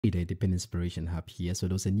The Deepen Inspiration Hub here. So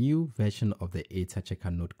there was a new version of the Aethir Checker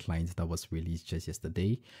Node client that was released just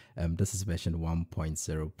yesterday. This is version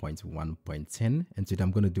 1.0.1.10, and today I'm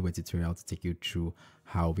going to do a tutorial to take you through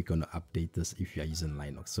how we're going to update this if you are using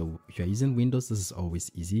Linux. So if you're using Windows, this is always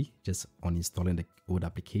easy. Just uninstalling the old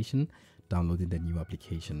application, downloading the new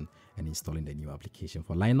application, and installing the new application.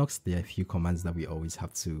 For Linux, there are a few commands that we always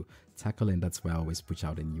have to tackle, and that's why I always push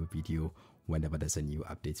out a new video whenever there's a new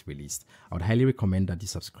update released. I would highly recommend that you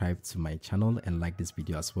subscribe to my channel and like this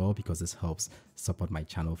video as well, because this helps support my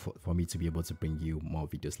channel for me to be able to bring you more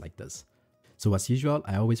videos like this. So as usual,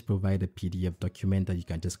 I always provide a PDF document that you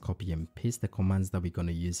can just copy and paste the commands that we're going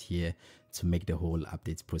to use here to make the whole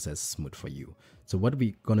update process smooth for you. So what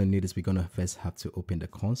we're going to need is we're going to first have to open the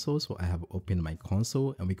console. So I have opened my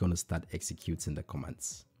console and we're going to start executing the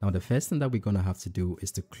commands. Now the first thing that we're going to have to do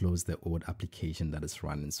is to close the old application that is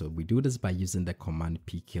running. So we do this by using the command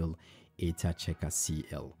pkill Aethir checker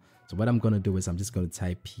cl. So what I'm going to do is I'm just going to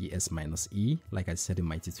type ps-e like I said in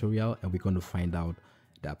my tutorial, and we're going to find out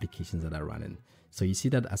the applications that are running. So you see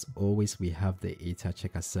that as always we have the Aethir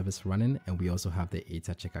Checker service running, and we also have the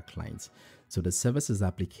Aethir Checker client. So the service is the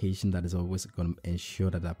application that is always going to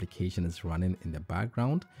ensure that the application is running in the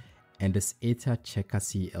background, and this Aethir Checker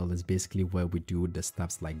CL is basically where we do the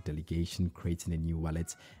stuffs like delegation, creating a new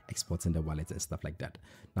wallet, exporting the wallet and stuff like that.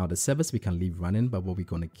 Now the service we can leave running, but what we're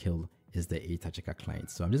going to kill is the Aethir Checker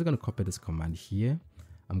client. So I'm just going to copy this command here.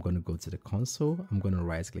 I'm going to go to the console, I'm going to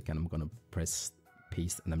right click and I'm going to press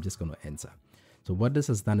paste, and I'm just going to enter. So what this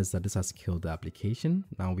has done is that this has killed the application.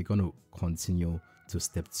 Now we're going to continue to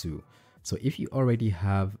step 2. So if you already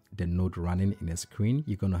have the node running in a screen,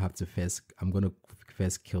 you're going to have to I'm going to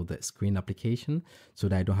first kill the screen application so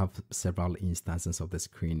that I don't have several instances of the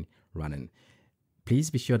screen running. Please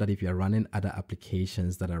be sure that if you're running other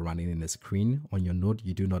applications that are running in a screen on your node,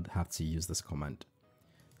 you do not have to use this command.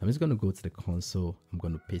 I'm just going to go to the console. I'm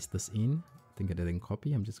going to paste this in. I think I didn't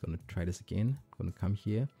copy. I'm just going to try this again. I'm going to come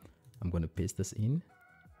here. I'm going to paste this in.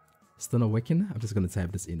 Still not working. I'm just going to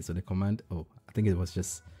type this in. So the command, I think it was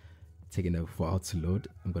just taking a while to load.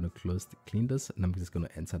 I'm going to clean this, and I'm just going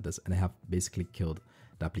to enter this, and I have basically killed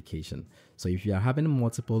the application. So if you are having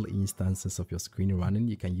multiple instances of your screen running,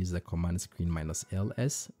 you can use the command screen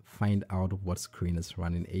 -ls, find out what screen is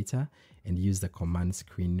running Aethir, and use the command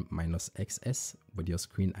screen -xs with your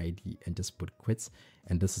screen ID and just put quit,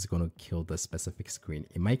 and this is going to kill the specific screen.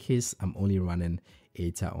 In my case, I'm only running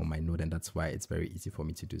Aethir on my node, and that's why it's very easy for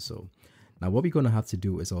me to do so. Now what we're going to have to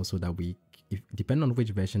do is also that depending on which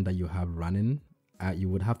version that you have running, you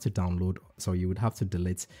would have to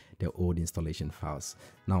delete the old installation files.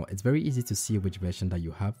 Now it's very easy to see which version that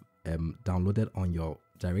you have downloaded on your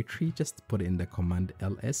directory. Just put in the command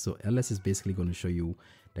ls. So ls is basically going to show you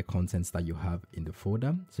the contents that you have in the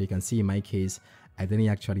folder. So you can see in my case, I didn't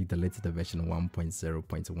actually delete the version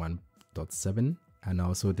 1.0.1.7, and I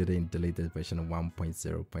also didn't delete the version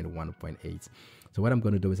 1.0.1.8. So what I'm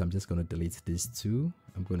going to do is I'm just going to delete these two.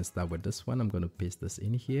 I'm going to start with this one. I'm going to paste this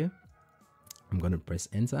in here. I'm going to press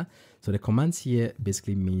enter. So the commands here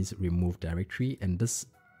basically means remove directory, and this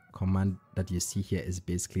command that you see here is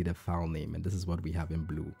basically the file name, and this is what we have in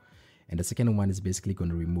blue. And the second one is basically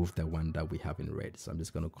going to remove the one that we have in red. So I'm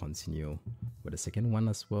just going to continue with the second one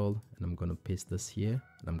as well, and I'm going to paste this here,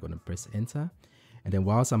 and I'm going to press enter. And then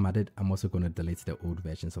whilst I'm at it, I'm also going to delete the old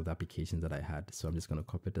versions of the applications that I had. So I'm just going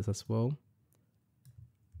to copy this as well.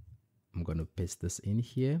 I'm going to paste this in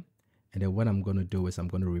here. And then what I'm going to do is I'm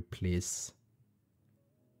going to replace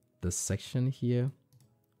this section here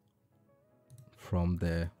from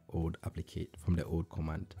the old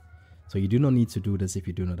command. So you do not need to do this if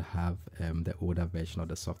you do not have the older version of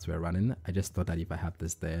the software running. I just thought that if I have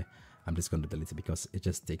this there, I'm just going to delete it because it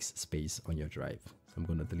just takes space on your drive. So I'm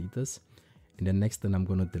going to delete this. And then next thing I'm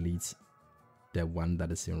going to delete the one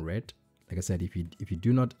that is in red. Like I said, if you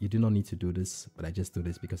do not need to do this, but I just do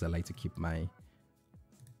this because I like to keep my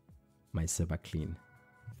server clean.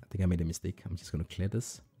 I think I made a mistake. I'm just going to clear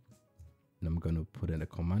this, and I'm going to put in a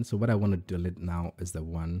command. So what I want to delete now is the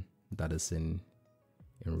one that is in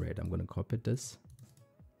red. I'm going to copy this.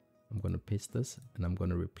 I'm going to paste this, and I'm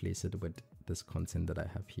going to replace it with this content that I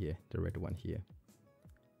have here, the red one here.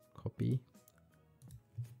 Copy.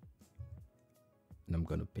 And I'm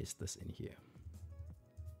going to paste this in here.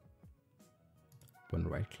 I'm going to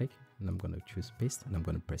right click. and I'm going to choose paste, and I'm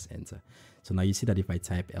going to press enter. So now you see that if I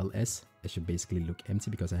type ls, it should basically look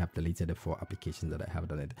empty because I have deleted the 4 applications that I have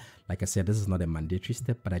done it. Like I said, this is not a mandatory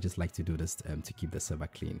step, but I just like to do this to keep the server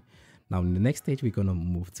clean. Now in the next stage, we're going to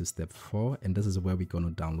move to step 4, and this is where we're going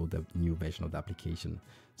to download the new version of the application.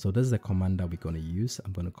 So this is the command that we're going to use.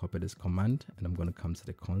 I'm going to copy this command, and I'm going to come to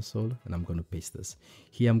the console, and I'm going to paste this.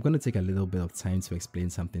 Here, I'm going to take a little bit of time to explain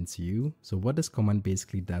something to you. So what this command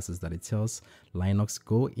basically does is that it tells Linux,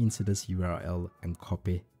 go into this URL and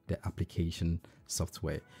copy the application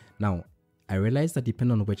software. Now, I realize that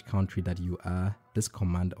depending on which country that you are, this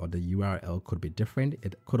command or the URL could be different.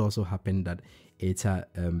 It could also happen that Aethir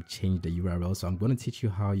changed the URL. So I'm going to teach you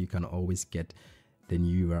how you can always get the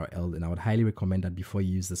new URL. And I would highly recommend that before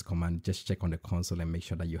you use this command, just check on the console and make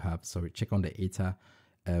sure that you have, check on the Aethir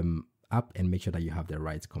app and make sure that you have the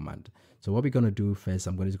right command. So what we're going to do first,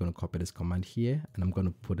 I'm just going to copy this command here, and I'm going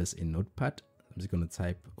to put this in Notepad. I'm just going to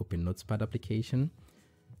type open Notepad application.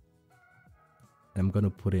 And I'm going to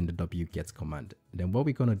put in the wget command. And then what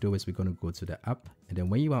we're going to do is we're going to go to the app. And then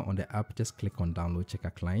when you are on the app, just click on download checker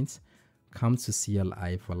clients, come to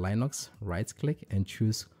CLI for Linux, right click and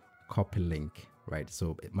choose copy link, right?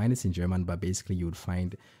 So mine is in German, but basically you would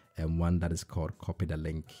find one that is called copy the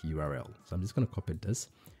link URL. So I'm just going to copy this.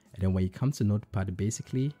 And then when you come to Notepad,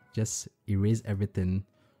 basically just erase everything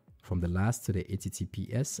from the last to the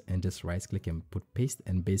HTTPS and just right click and put paste,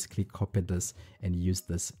 and basically copy this and use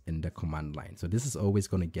this in the command line. So this is always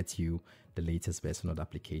going to get you the latest version of the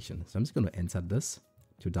application. So I'm just going to enter this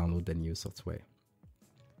to download the new software.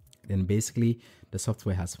 Then basically the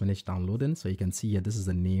software has finished downloading. So you can see here, this is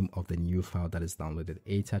the name of the new file that is downloaded.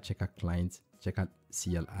 Aethir checker client, checker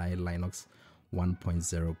CLI Linux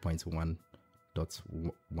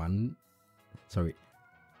 1.0.1.1. Sorry,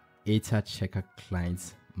 Aethir checker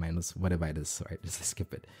clients minus whatever it is, right? Just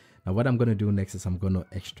skip it. Now what I'm going to do next is I'm going to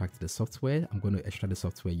extract the software. I'm going to extract the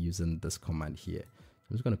software using this command here.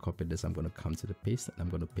 I'm just going to copy this. I'm going to come to the paste, and I'm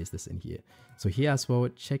going to paste this in here. So here as well,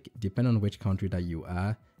 check, depending on which country that you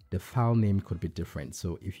are, the file name could be different.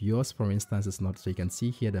 So if yours, for instance, is not, so you can see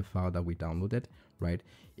here the file that we downloaded, right?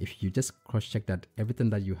 If you just cross check that everything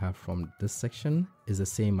that you have from this section is the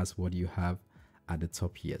same as what you have at the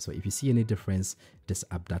top here. So if you see any difference, just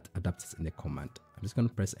adapt it in the command. I'm just going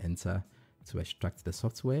to press enter to extract the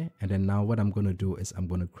software. And then now what I'm going to do is I'm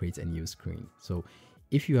going to create a new screen. So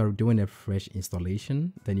if you are doing a fresh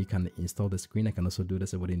installation, then you can install the screen. I can also do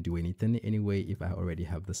this. I wouldn't do anything anyway if I already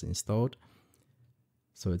have this installed.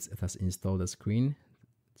 So it has installed the screen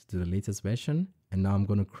to the latest version. And now I'm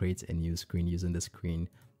going to create a new screen using the screen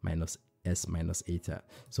 -s-Aethir.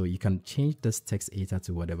 So you can change this text Aethir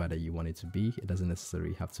to whatever that you want it to be. It doesn't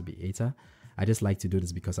necessarily have to be Aethir. I just like to do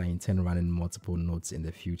this because I intend running multiple nodes in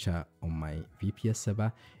the future on my VPS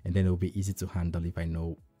server, and then it will be easy to handle if I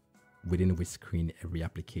know within which screen every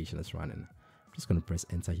application is running. I'm just going to press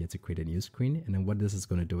enter here to create a new screen, and then what this is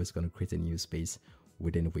going to do is going to create a new space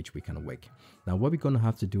within which we can work. Now what we're going to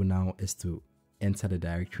have to do now is to enter the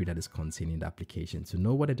directory that is containing the application. To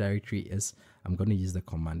know what the directory is, I'm going to use the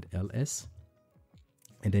command ls,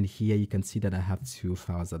 and then here you can see that I have 2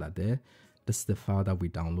 files that are there. This is the file that we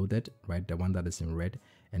downloaded, right? The one that is in red,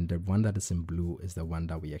 and the one that is in blue is the one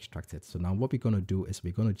that we extracted. So now what we're going to do is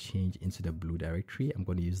we're going to change into the blue directory. I'm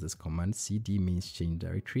going to use this command. cd means change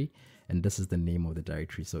directory, and this is the name of the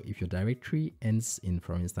directory. So if your directory ends in,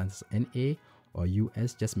 for instance, NA or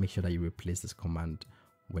US, just make sure that you replace this command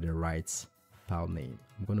with the right file name.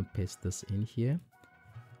 I'm going to paste this in here.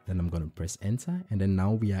 Then I'm going to press enter, and then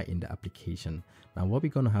now we are in the application. Now what we're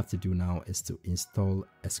going to have to do now is to install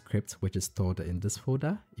a script which is stored in this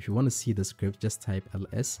folder. If you want to see the script, just type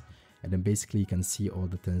ls, and then basically you can see all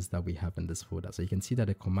the things that we have in this folder. So you can see that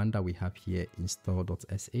the command that we have here,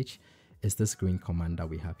 install.sh, is this green command that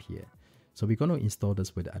we have here. So we're going to install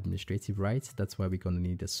this with administrative rights. That's why we're going to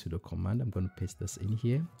need a sudo command. I'm going to paste this in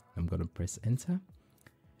here. I'm going to press enter,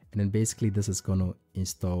 and then basically this is going to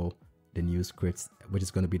install the new scripts, which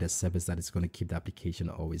is going to be the service that is going to keep the application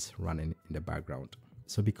always running in the background.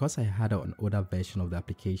 So because I had an older version of the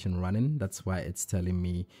application running, that's why it's telling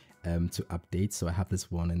me to update. So I have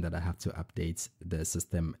this warning that I have to update the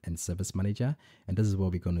system and service manager, and this is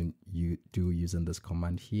what we're going to do using this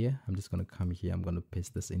command here. I'm just going to come here, I'm going to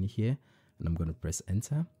paste this in here, and I'm going to press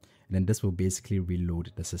enter, and then this will basically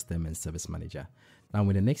reload the system and service manager. Now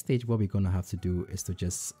in the next stage, what we're going to have to do is to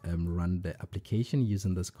just run the application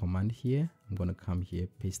using this command here. I'm going to come here,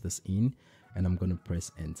 paste this in, and I'm going to press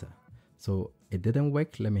enter. So it didn't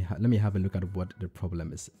work. Let me have a look at what the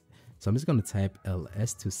problem is. So I'm just going to type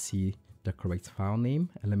ls to see the correct file name,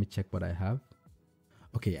 and let me check what I have.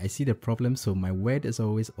 Okay, I see the problem. So my word is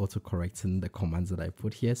always auto-correcting the commands that I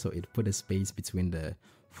put here. So it put a space between the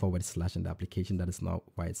 / and the application. That is not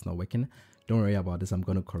why it's not working. Don't worry about this. I'm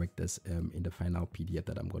going to correct this in the final PDF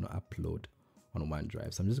that I'm going to upload on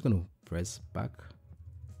OneDrive. So I'm just going to press back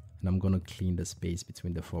and I'm going to clean the space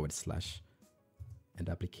between the / and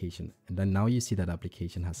the application. And then now you see that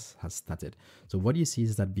application has started. So what you see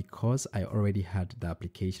is that because I already had the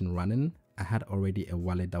application running, I had already a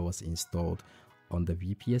wallet that was installed on the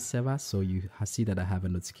VPS server. So you see that I have a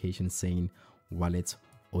notification saying wallet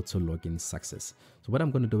auto login success. So what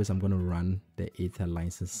I'm going to do is I'm going to run the Aethir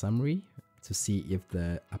license summary to see if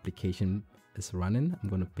the application is running. I'm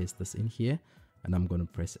going to paste this in here and I'm going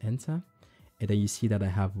to press enter. And then you see that I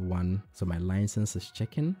have one. So my license is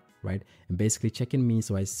checking, right? And basically check-in means,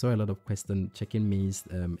 so I saw a lot of questions. Check-in means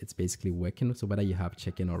it's basically working. So whether you have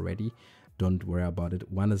check-in already, don't worry about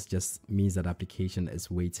it. One is just means that application is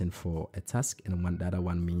waiting for a task, and the other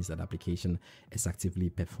one means that application is actively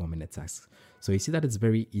performing a task. So you see that it's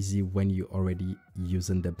very easy when you're already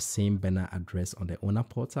using the same banner address on the owner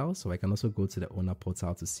portal. So I can also go to the owner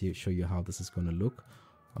portal to show you how this is going to look.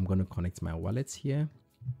 I'm going to connect my wallet here.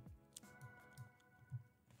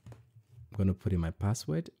 I'm going to put in my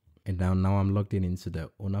password. And now I'm logged in into the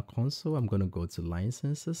owner console. I'm going to go to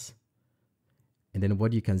licenses. And then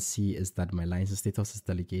what you can see is that my license status is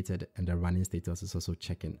delegated and the running status is also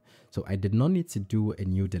checking. So I did not need to do a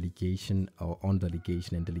new delegation or on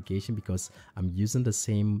delegation and delegation because I'm using the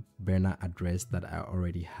same burner address that I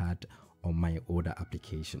already had on my older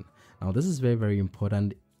application. Now this is very, very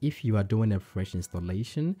important. If you are doing a fresh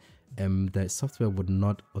installation, the software would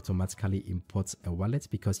not automatically import a wallet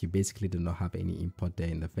because you basically do not have any import there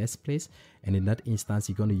in the first place. And in that instance,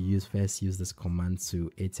 you're going to first use this command to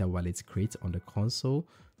Aethir wallet create on the console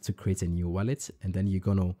to create a new wallet. And then you're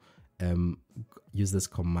going to use this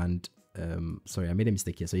command. Sorry, I made a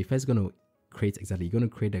mistake here. So you're first going to create, you're going to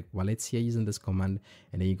create a wallet here using this command.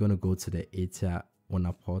 And then you're going to go to the Aethir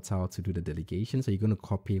owner portal to do the delegation. So you're going to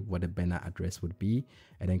copy what the banner address would be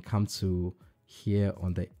and then come to here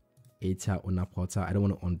on the Aethir owner portal. I don't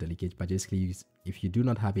want to undelegate, but basically if you do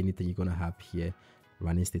not have anything, you're going to have here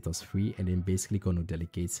running status free and then basically going to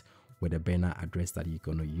delegate with the banner address that you're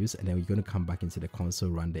going to use. And then you're going to come back into the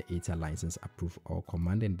console, run the Aethir license approve all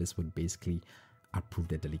command, and this would basically approve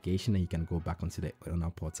the delegation, and you can go back onto the owner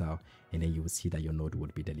portal and then you will see that your node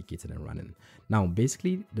would be delegated and running. Now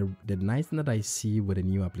basically the nice thing that I see with a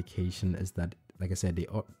new application is that, like I said, they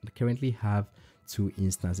currently have 2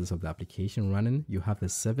 instances of the application running. You have the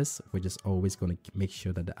service, which is always going to make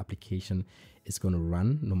sure that the application is going to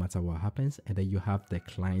run no matter what happens, and then you have the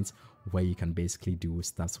client where you can basically do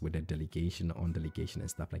stuff with the delegation, on delegation and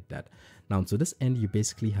stuff like that. Now to this end, you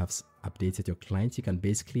basically have updated your client. You can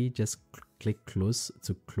basically just click close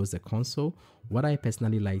to close the console. What I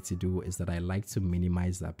personally like to do is that I like to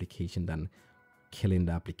minimize the application than killing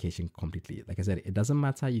the application completely. Like I said, it doesn't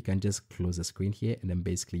matter. You can just close the screen here and then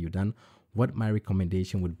basically you're done. What my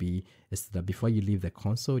recommendation would be is that before you leave the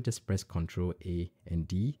console, just press Ctrl A and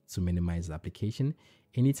D to minimize the application.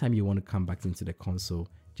 Anytime you want to come back into the console,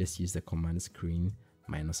 just use the command screen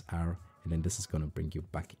 -R, and then this is going to bring you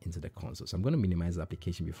back into the console. So I'm going to minimize the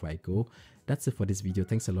application before I go. That's it for this video.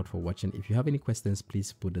 Thanks a lot for watching. If you have any questions,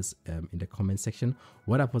 please put this in the comment section.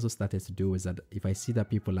 What I've also started to do is that if I see that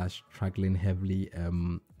people are struggling heavily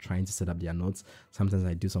trying to set up their nodes, sometimes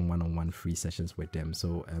I do some one-on-one free sessions with them.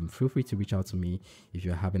 So feel free to reach out to me if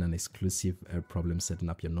you're having an exclusive problem setting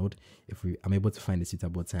up your node. If I'm able to find a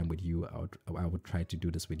suitable time with you, I would try to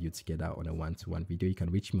do this with you together on a one-to-one video. You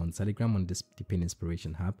can reach me on Telegram on this Deepin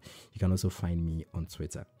Inspiration Hub. You can also find me on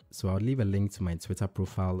Twitter. So I'll leave a link to my Twitter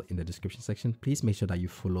profile in the description section. Please make sure that you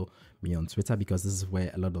follow me on Twitter because this is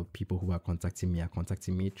where a lot of people who are contacting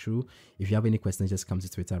me through. If you have any questions, just come to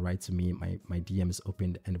Twitter, write to me. My DM is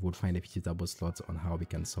open and we'll find a suitable slot on how we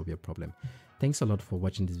can solve your problem. Thanks a lot for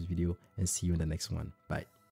watching this video and see you in the next one. Bye.